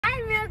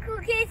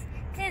cookies.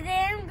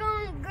 Today I'm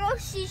going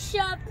grocery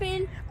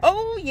shopping.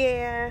 Oh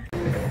yeah.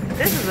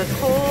 This is a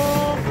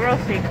cool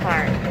grocery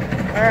cart.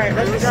 Alright,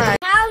 let's drive.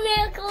 Now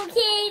Miracle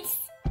Kids.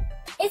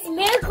 It's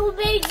Miracle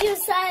Baby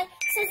Josiah.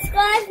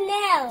 Subscribe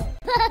now.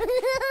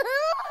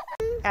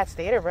 At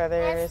Stater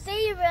Brothers. At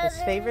Stater Brothers.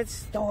 His favorite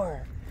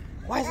store.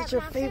 Why is it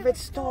your favorite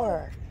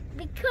store?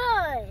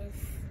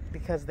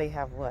 Because they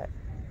have what?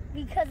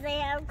 Because they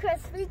have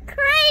Krispy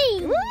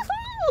Kreme.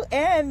 Woohoo!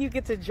 And you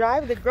get to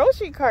drive the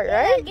grocery cart,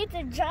 Yeah, right? I get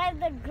to drive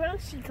the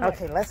grocery cart.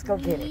 Okay, let's go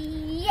get it.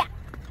 Yeah.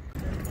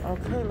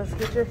 Okay, let's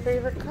get your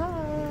favorite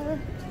car.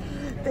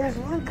 There's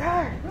one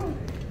car.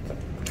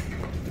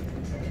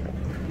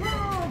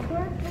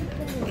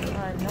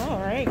 I know,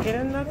 right? Get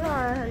in the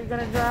car. Are you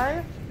gonna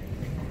drive?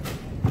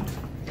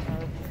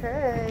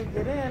 Okay,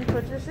 get in.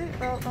 Put your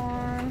seatbelt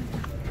on.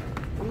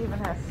 We even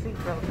have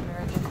seatbelts in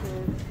there for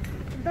kids.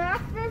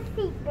 That's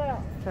the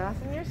seatbelt.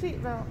 Fasten your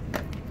seatbelt.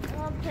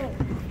 Okay.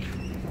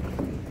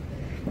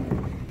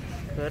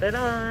 Put it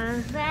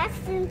on.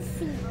 Fasten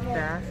seatbelt.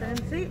 Fasten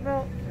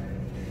seatbelt.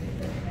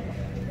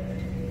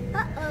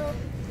 Uh-oh.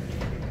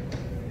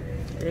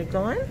 Is it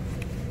going?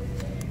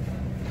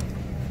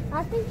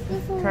 I think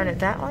this one... Turn it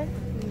that way.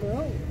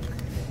 No.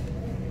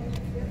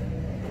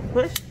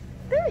 Push.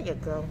 There you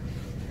go.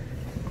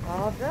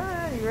 All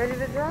done. You ready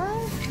to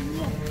drive?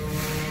 Yeah.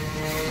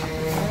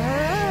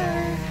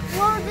 Alright.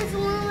 Whoa, there's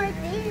one right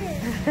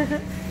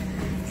there.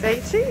 Say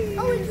cheese.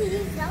 Oh, we can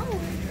use that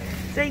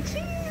one. Say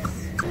cheese.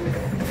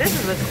 This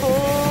is a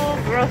cool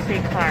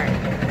grocery cart.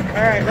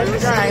 Alright, let's I'm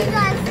drive.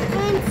 going to show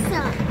you guys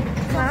inside.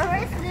 So Huh?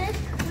 first this,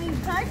 we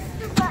push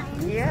the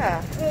button.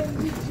 Yeah. And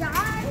we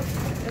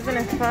drive. Isn't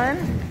it fun?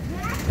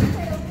 Gas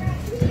pedal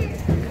right here.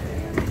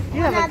 You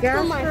have Now a gas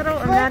put my pedal,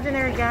 foot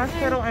imaginary gas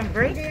pedal, and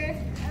brake? There's,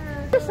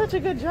 You're such a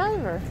good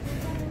driver.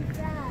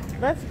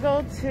 Let's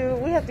go to,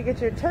 we have to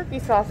get your turkey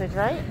sausage,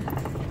 right?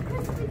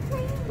 Krispy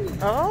Kreme.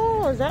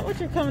 Oh, is that what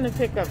you're coming to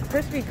pick up?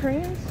 Krispy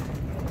Kremes?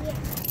 Yeah.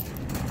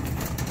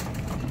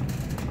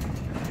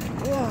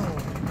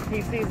 Whoa.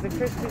 He sees the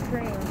Krispy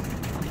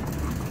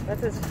Kremes.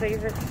 That's his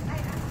favorite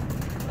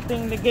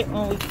thing to get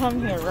when we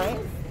come here, right?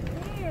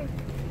 There.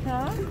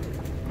 Huh?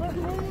 We're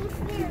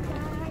almost there,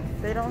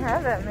 guys. They don't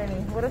have that many.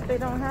 What if they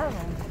don't have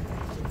them?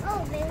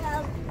 Oh, they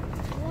have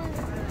one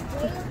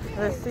way up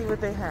there. Let's see what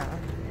they have.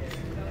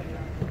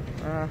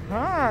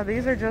 Uh-huh.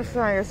 These are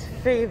Josiah's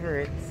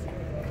favorites.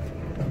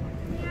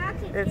 Yeah, I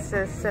can It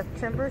says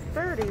September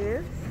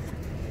 30th.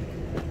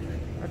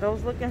 Are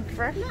those looking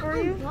fresh for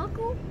you?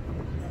 Unbuckle?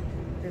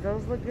 Do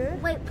those look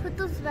good? Wait, put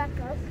those back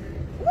up.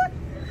 What?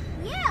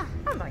 Yeah.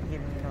 I'm not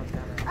giving you no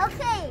time.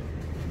 Okay.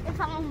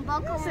 If I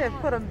unbuckle I said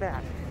put them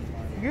back.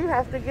 You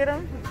have to get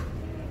them.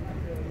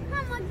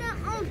 How am I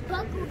gonna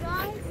unbuckle,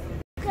 guys?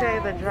 Okay,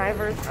 the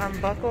driver's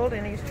unbuckled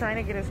and he's trying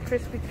to get his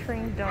Krispy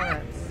Kreme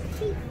donuts.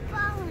 Keep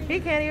following. He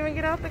can't even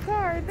get out the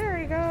car. There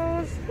he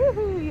goes.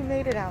 Woohoo, you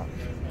made it out.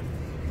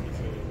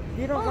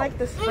 You don't like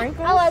the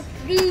sprinkles? I like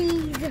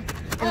these.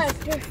 I like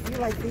this. You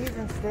like these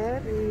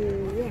instead?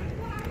 Yeah.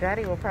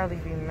 Daddy will probably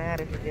be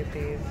mad if you get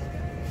these.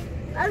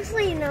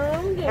 Actually, no,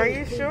 I'm getting Are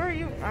you sure?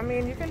 I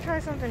mean, you can try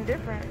something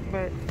different,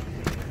 but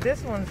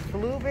this one's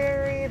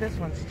blueberry, this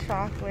one's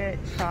chocolate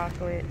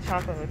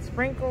with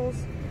sprinkles.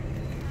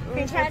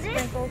 Pink try with this?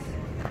 sprinkles.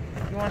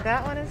 You want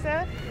that one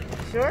instead?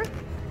 Sure?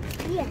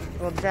 Yeah.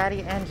 Well,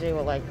 Daddy and Jay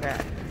will like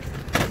that.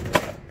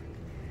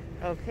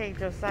 Okay,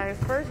 Josiah's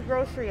first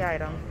grocery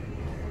item.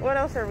 What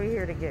else are we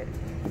here to get?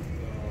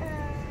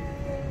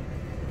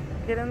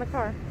 Get in the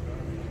car.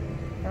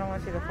 I don't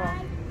want you to fall.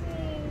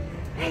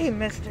 Hey,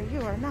 mister,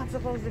 you are not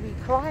supposed to be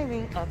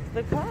climbing up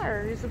the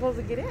car. You're supposed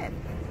to get in.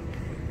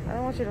 I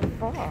don't want you to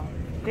fall.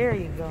 There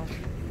you go.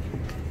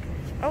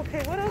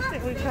 Okay, what else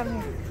did we come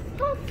here?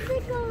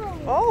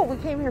 Popsicles. Oh, we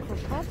came here for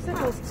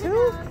popsicles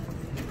too?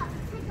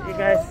 You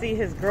guys see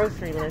his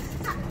grocery list.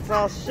 It's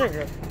all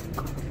sugar.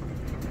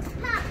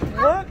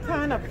 What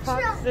kind of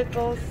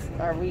popsicles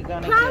are we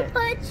gonna Paw get?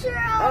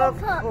 Patrol.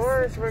 Of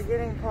course, we're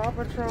getting Paw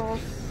Patrol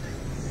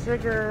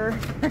sugar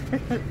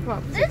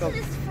popsicles.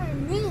 This is for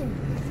me.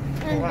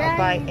 Well,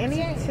 buy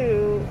any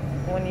two.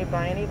 When you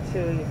buy any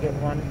two, you get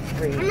one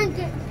free. I'm gonna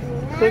get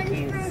one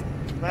Cookies. for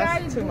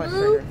That's Daddy. too much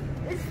Blue sugar.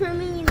 is for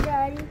me and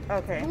Daddy.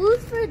 Okay.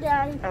 Blue's for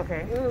Daddy.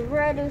 Okay. And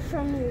red is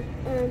for me.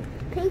 And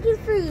pink is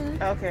for you.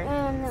 Okay.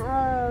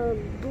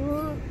 And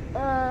blue.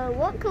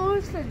 What color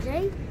is for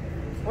Jay?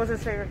 What's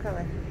his favorite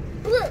color?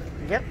 Blue.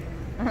 Yep.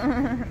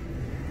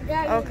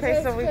 Daddy, Okay,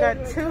 Jay's so we got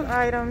favorite 2 color.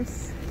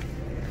 items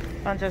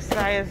on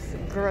Josiah's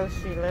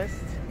grocery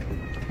list.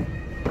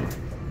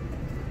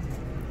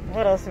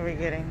 What else are we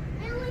getting?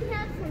 And we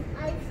have some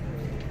ice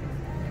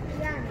cream.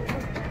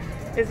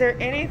 Yeah. Is there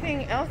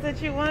anything else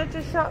that you wanted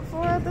to shop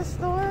for at the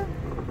store?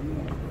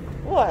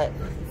 What?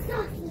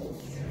 Sausage.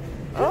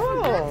 You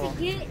Oh, forgot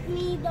to get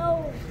me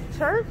those.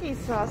 turkey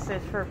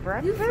sausage for You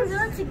breakfast?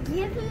 forgot to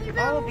give me those?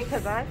 Oh,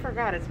 because I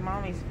forgot. It's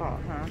Mommy's fault,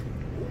 huh?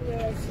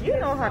 Yes. You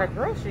know how to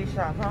grocery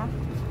shop, huh?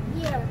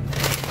 Yeah.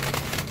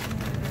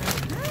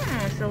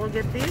 So we'll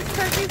get these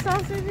turkey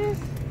sausages.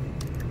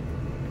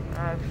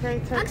 Okay,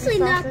 turkey Actually,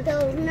 sausage.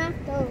 not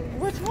those.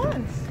 Which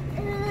ones?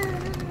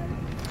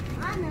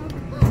 I know.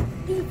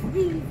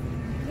 These.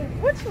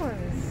 Which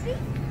ones?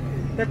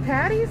 The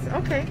patties?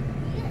 Okay,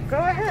 go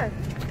ahead.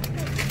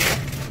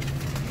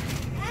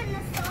 And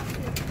the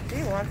sausage.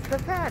 She wants the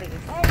patties.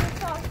 And the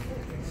sausage.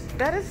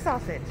 That is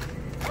sausage.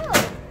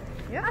 Oh,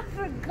 Yep. I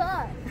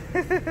forgot.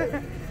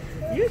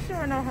 You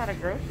sure know how to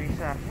grocery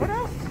shop. What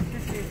else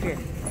did you get?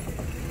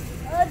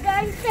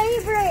 Daddy's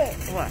favorite.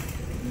 What?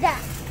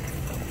 That.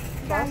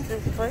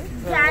 Sausage flakes?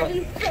 Or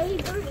Daddy's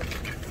favorite.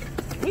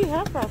 what? We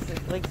have sausage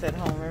flakes at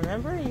home,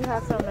 remember? You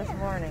had some this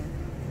morning.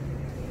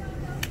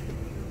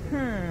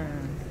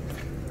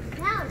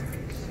 Now,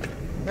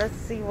 Let's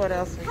see what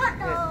else we hot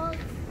can dog.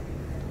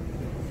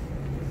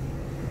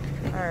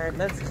 get. Alright,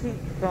 let's keep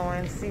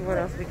going, see what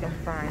else we can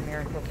find,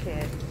 Miracle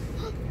Kid.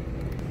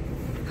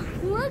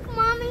 Look,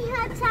 Mommy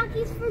had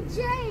Takis for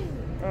Jane.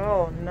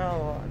 Oh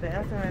no, the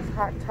infamous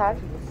hot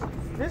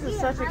Takis. This is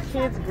such a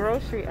kid's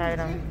grocery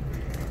item.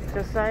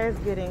 Josiah's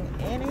getting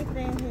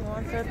anything he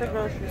wants at the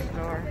grocery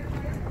store.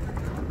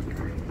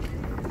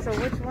 So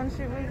which one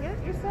should we get,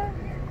 you said?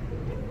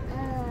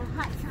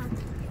 Hot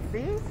Takis.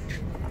 These?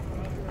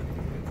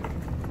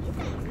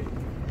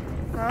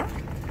 Huh?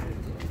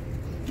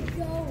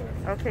 Go.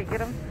 Okay, get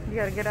them. You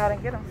gotta get out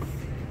and get them.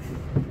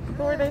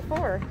 Who are they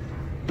for?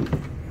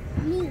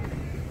 Me.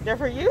 They're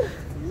for you?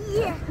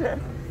 Yeah.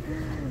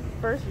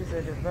 First you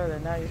said your brother,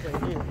 now you said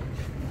you.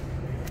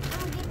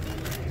 I'll get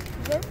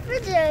these. This for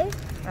Jay.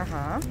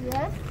 Uh-huh.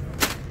 Yes.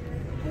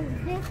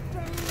 And this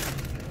for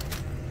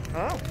me.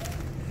 Oh,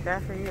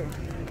 that for you.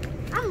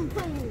 I'm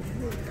putting it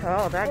here.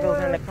 Oh, that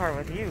goes in the car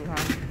with you,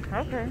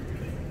 huh? Okay.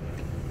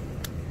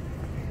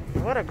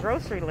 What a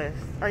grocery list.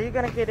 Are you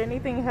gonna get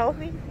anything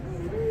healthy?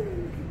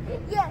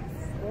 Yes.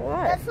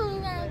 What? That's what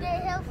I'm gonna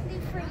get healthy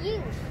for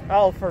you.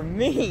 Oh, for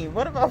me.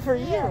 What about for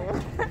Yeah.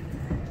 you?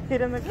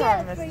 Get in the car,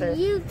 Yeah, mister. for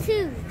you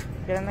too.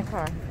 Get in the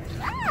car.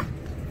 Ah!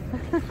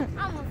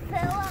 I'm gonna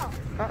fell out.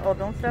 Uh-oh,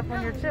 don't step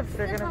on your chips.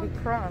 They're gonna be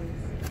crumbs.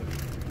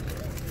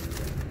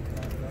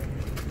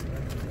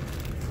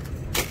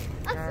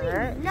 Actually, All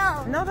right.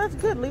 no. No, that's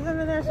good. Leave them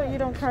in there so you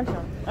don't crunch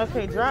them.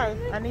 Okay, drive.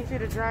 I need you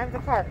to drive the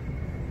car.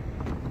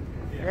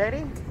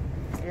 Ready?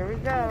 Here we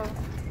go.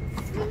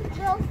 Sweet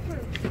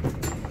fruit.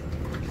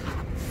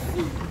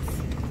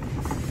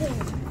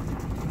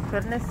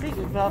 Putting a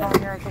seatbelt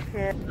on, Miracle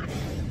Kid.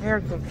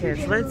 Miracle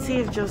Kids, let's see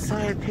if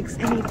Josiah picks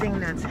anything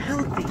that's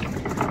healthy.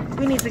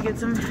 We need to get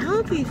some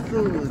healthy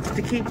foods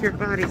to keep your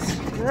body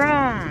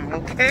strong,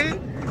 okay?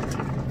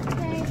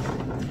 Okay.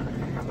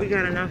 We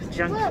got enough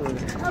junk Look,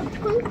 food. a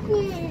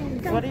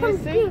pumpkin. What do you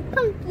see?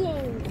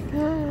 Pumpkin. A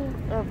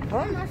And a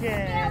pumpkin.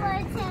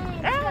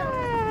 skeleton.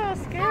 Ah,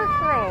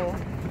 scarecrow.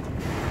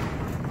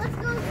 Let's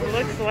go to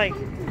Looks the like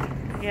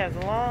pumpkin. he has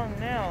long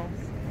nails.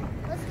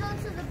 Let's go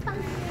to the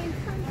pumpkin.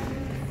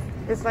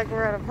 It's like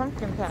we're at a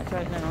pumpkin patch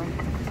right now.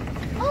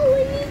 Oh,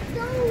 we need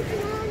those,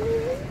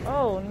 Mommy.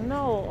 Oh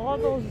no, all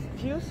those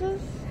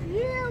juices?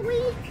 Yeah,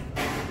 we're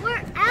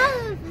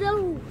out of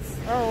those.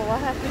 Oh, I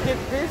have to get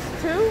this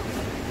too?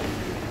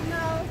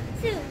 No,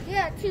 two.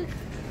 Yeah, two.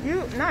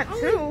 You, not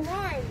Only two.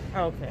 one.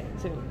 Okay,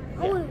 two.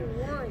 Only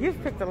Yeah. one.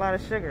 You've picked a lot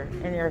of sugar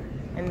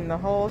in the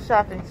whole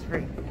shopping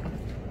spree.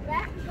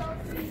 That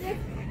goes to this.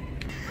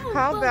 Oh,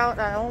 How but- about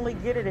I only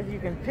get it if you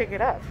can pick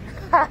it up?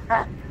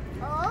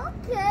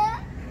 Okay.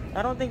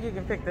 I don't think you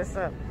can pick this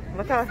up.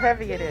 Look how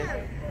heavy it is.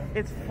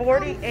 It's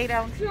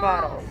 48-ounce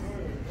bottles.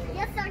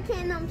 Yes, I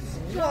can. I'm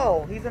strong.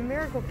 Whoa, he's a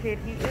miracle kid.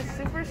 He is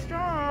super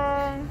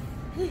strong.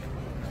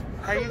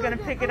 Are you going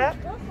to pick it up?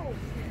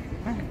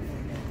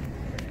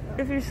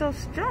 If you're so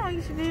strong,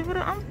 you should be able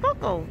to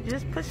unbuckle. You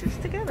just push this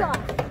together.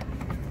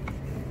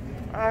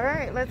 All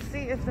right, let's see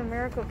if the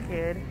miracle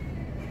kid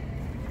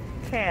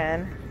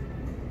can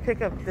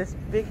pick up this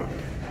big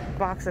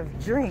box of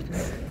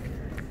drinks.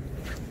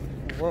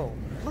 Whoa,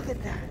 look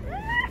at that.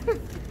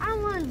 I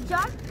want to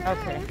drop that.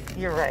 Okay,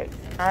 you're right.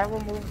 I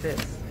will move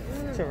this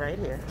to right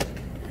here.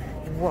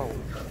 Whoa.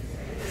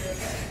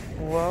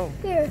 Whoa.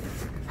 Here.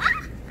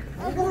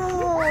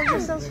 Whoa, you're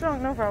so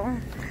strong. No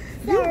problem.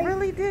 You Sorry.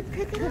 really did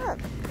pick it up.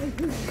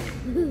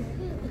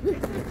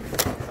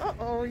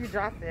 Uh-oh, you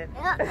dropped it.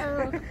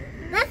 Uh-oh.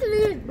 That's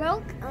me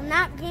broke. I'm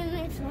not getting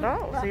this one.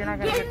 Oh, so you're not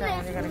going to get Getting that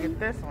one. this You're going to get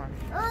this one.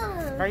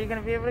 Ugh. Are you going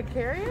to be able to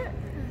carry it?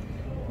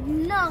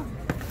 No.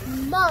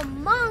 My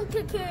mom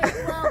could carry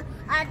it. Well,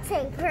 I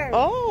take her.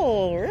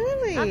 Oh,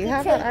 really? I can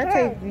How about I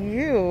take take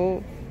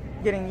you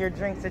getting your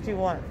drinks that you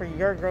want for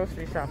your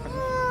grocery shopping?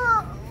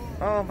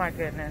 Oh, my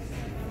goodness.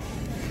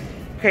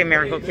 Okay,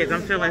 Miracle Kids,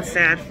 I'm feeling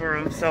sad for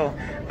them, so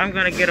I'm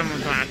going to get them a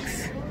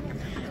box.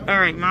 All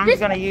right, Mom's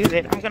going to use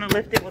it. I'm going to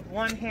lift it with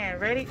one hand.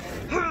 Ready?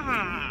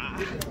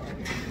 Ha!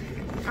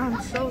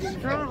 I'm so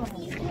strong.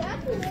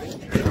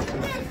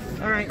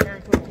 All right,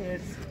 Miracle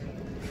Kids.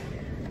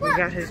 We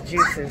got his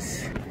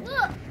juices.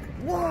 Look.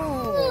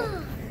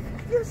 Whoa!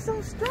 You're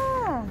so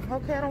strong.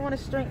 Okay, I don't want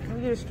to strain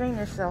you to strain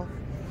yourself.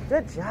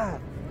 Good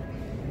job.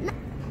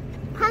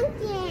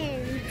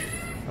 Pumpkins.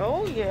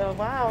 Oh yeah!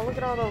 Wow! Look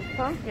at all those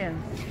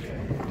pumpkins.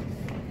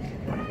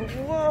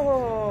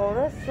 Whoa,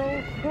 that's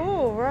so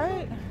cool,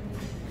 right?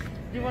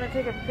 You want to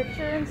take a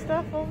picture and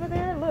stuff over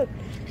there? Look,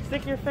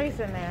 stick your face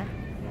in there.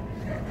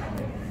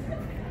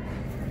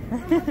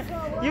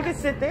 You can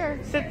sit there.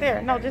 Sit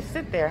there. No, just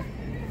sit there.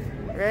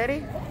 Ready?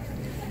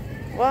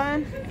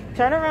 1.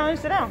 Turn around and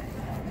sit down.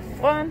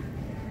 1,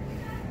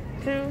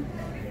 2,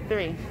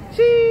 3.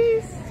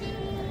 Cheese.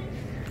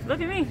 Look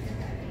at me.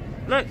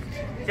 Look,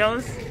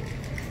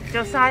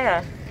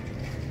 Josiah.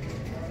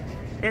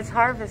 It's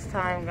harvest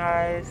time,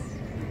 guys.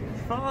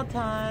 It's fall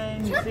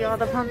time. You see all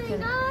the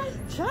pumpkins.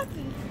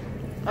 Chucky.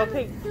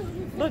 Okay,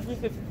 look,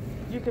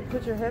 you could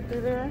put your head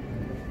through there.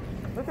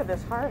 Look at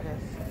this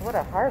harvest. What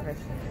a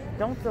harvest.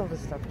 Don't throw the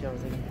stuff,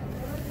 Josie.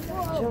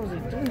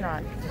 Josie, do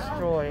not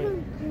destroy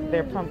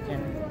their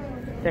pumpkin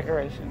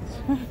decorations.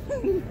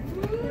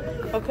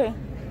 Okay.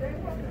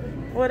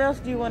 What else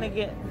do you want to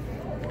get?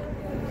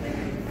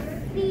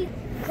 The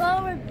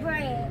garlic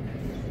bread.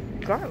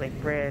 Garlic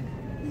bread?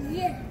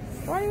 Yes.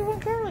 Why do you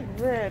want garlic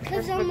bread?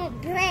 Because I'm a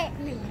bread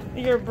man.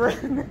 You're a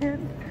bread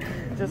man?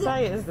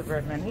 Josiah is the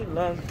bread man. He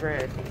loves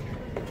bread.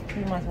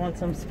 He must want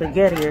some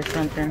spaghetti or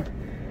something.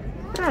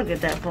 I'll get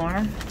that for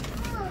him.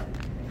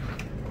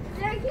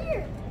 Right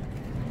here.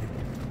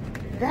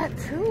 That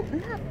too?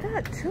 Not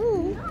that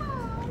too.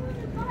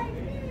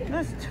 No,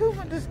 That's too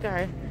much. This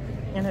guy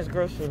in his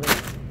grocery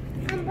list.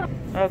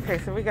 Okay,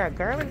 so we got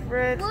garlic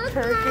bread,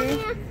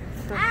 turkey.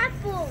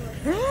 Apples.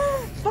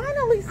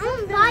 Finally,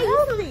 something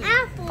healthy.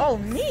 Apples. Oh,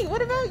 me?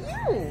 What about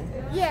you?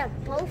 Yeah,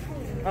 both of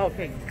them.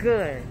 Okay,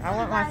 good. I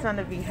want my son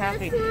to be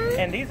happy.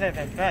 And these are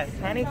the best.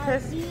 Honey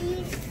Crisp.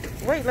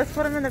 Wait, let's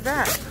put them in the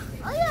bag.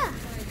 Oh, yeah.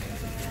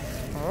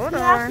 Hold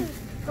on.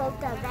 Go to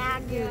the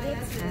bag and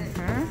get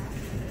some.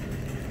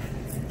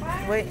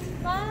 Wait.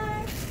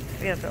 Bye.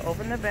 We have to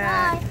open the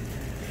bag. Bye.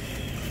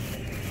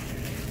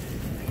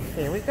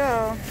 Here we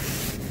go.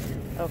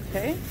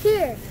 Okay.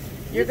 Here.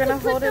 You're going to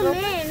hold it them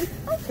open? in.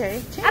 Okay.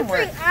 I Teamwork.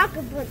 think I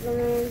can put them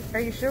in.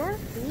 Are you sure?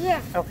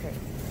 Yeah. Okay.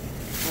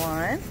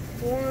 1,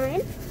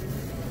 1,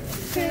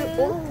 2.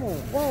 Oh,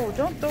 whoa.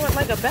 Don't throw it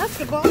like a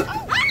basketball.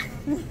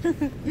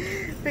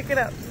 Pick it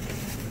up.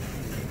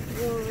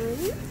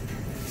 1,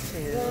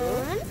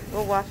 2.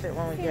 We'll wash it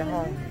when we get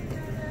home.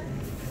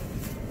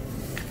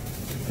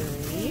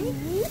 3.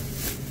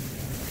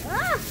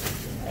 Ah.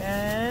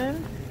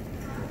 And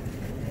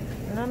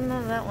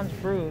no, that one's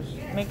bruised.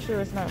 Make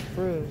sure it's not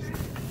bruised.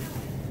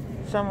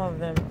 Some of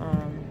them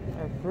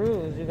are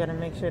bruised. You gotta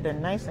make sure they're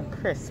nice and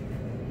crisp.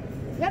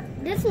 Yep,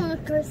 this one is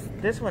crisp.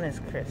 This one is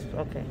crisp.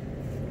 Okay.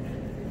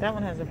 That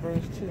one has a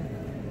bruise too.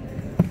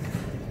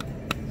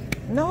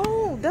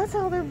 No, that's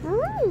how they're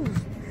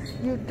bruised.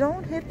 You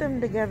don't hit them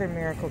together,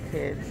 Miracle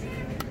Kids,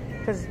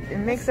 because it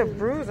makes a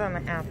bruise on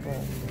the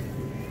apple.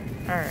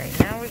 All right,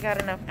 now we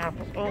got enough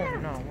apples. Oh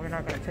no, we're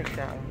not gonna take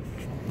that one.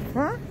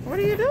 Huh? What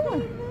are you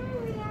doing?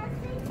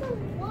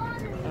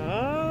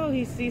 Oh,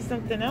 he sees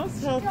something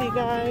else healthy,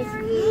 guys.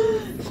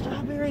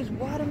 Strawberries,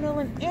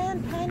 watermelon,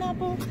 and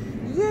pineapple.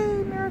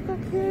 Yay, Miracle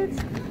Kids.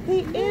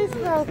 He is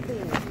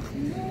healthy.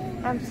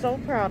 I'm so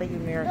proud of you,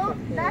 Miracle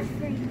Kids. That's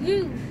for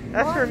you.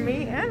 That's for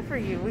me and for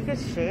you. We could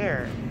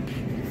share.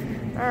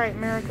 All right,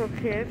 Miracle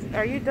Kids.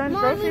 Are you done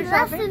grocery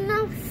shopping?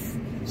 That's enough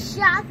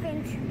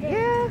shopping today.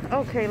 Yeah?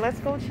 Okay, let's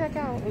go check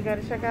out. We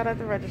got to check out at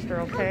the register,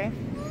 okay?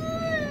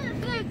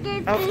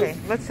 Okay,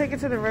 let's take it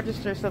to the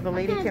register so the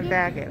lady can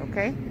bag it,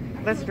 okay?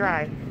 Let's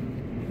drive.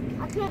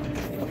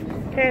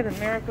 Okay, the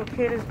Miracle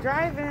Kid is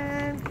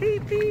driving.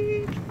 Beep,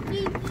 beep.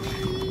 Beep,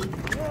 beep.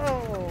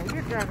 Whoa,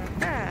 you're driving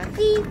fast.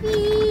 Beep,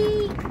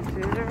 beep.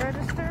 To the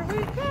register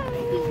we go.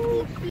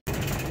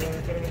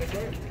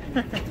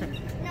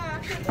 No, I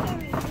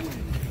can't.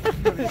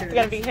 It's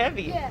going to be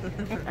heavy. Yeah.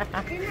 You're not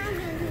going to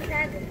be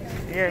heavy.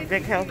 You're a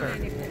big helper.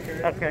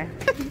 Okay.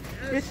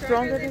 You're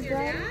stronger than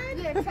Dad?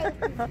 Yeah, take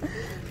it.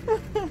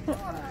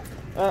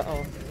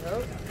 Uh-oh.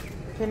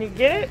 Can you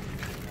get it?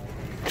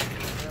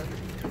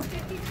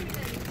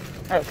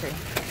 Okay.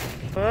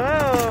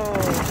 Whoa.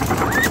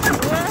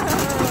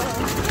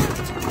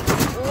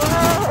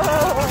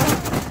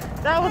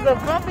 Whoa. That was a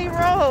bumpy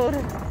road.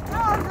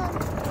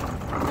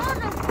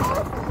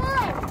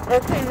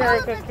 Okay,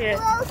 Miracle Kid.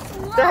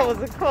 That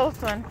was a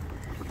close one.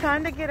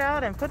 Time to get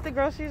out and put the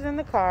groceries in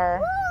the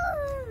car.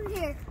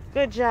 Here.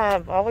 Good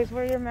job. Always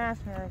wear your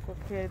mask, Miracle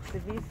Kids, to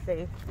be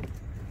safe.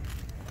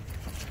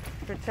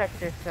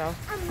 Protect yourself.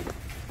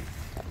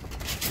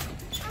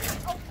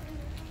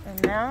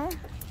 And now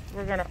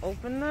we're going to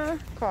open the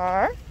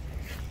car.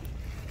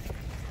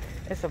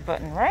 It's a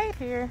button right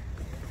here.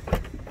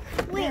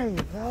 There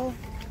you go.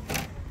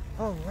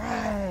 All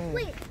right.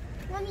 Wait,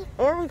 let me.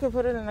 Or we could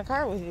put it in the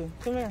car with you.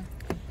 Come here.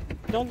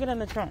 Don't get in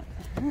the trunk.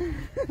 I'm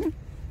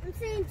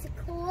saying to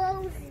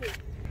close it.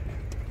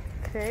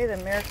 Okay, the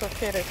Miracle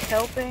Kid is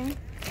helping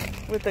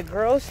with the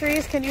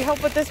groceries. Can you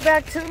help with this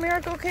bag too,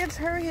 Miracle Kids?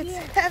 Hurry, it's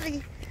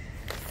heavy.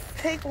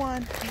 Take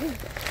one.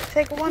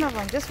 Take one of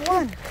them, just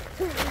one.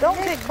 Don't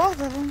take both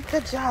of them.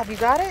 Good job, you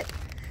got it?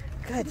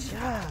 Good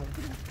job.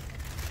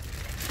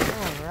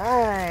 All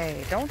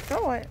right, don't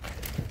throw it.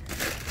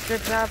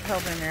 Good job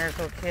helping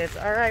Miracle Kids.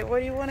 All right, what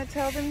do you want to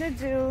tell them to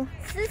do?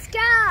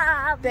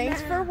 Subscribe.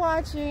 Thanks for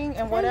watching.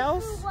 And what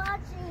else? Thanks for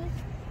watching.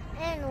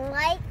 And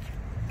like,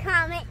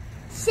 comment,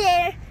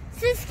 share,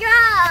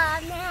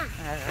 subscribe now.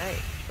 All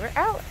right, we're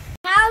out.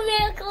 Hi,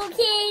 Miracle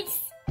Kids.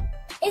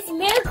 It's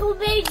Miracle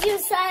Baby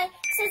Josiah.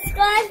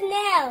 Subscribe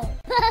now.